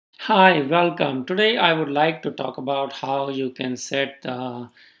Hi, welcome. Today I would like to talk about how you can set the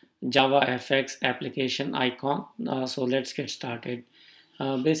JavaFX application icon. So let's get started.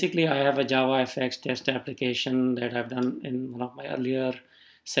 Basically, I have a JavaFX test application that I've done in one of my earlier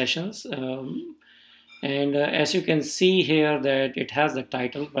sessions. And as you can see here that it has the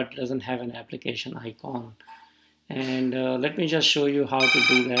title but doesn't have an application icon. And let me just show you how to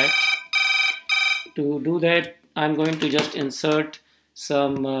do that. To do that, I'm going to just insert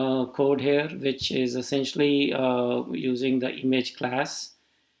some code here, which is essentially using the image class,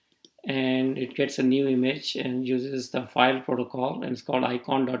 and it gets a new image and uses the file protocol, and it's called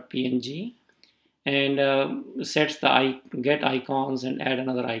icon.png, and sets the get icons and add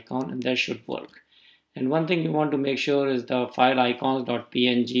another icon, and that should work. And one thing you want to make sure is the file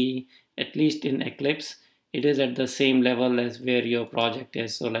icons.png, at least in Eclipse, it is at the same level as where your project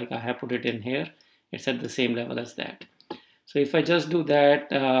is. So like I have put it in here, it's at the same level as that. So if I just do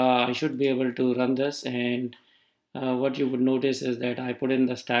that, I should be able to run this, and what you would notice is that I put in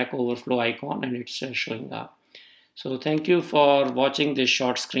the Stack Overflow icon and it's showing up. So thank you for watching this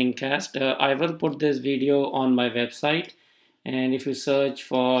short screencast. I will put this video on my website, and if you search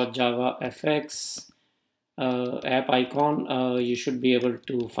for JavaFX app icon, you should be able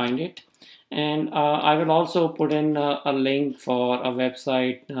to find it. And I will also put in a link for a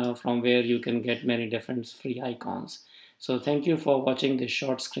website from where you can get many different free icons. So thank you for watching this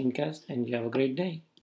short screencast, and you have a great day.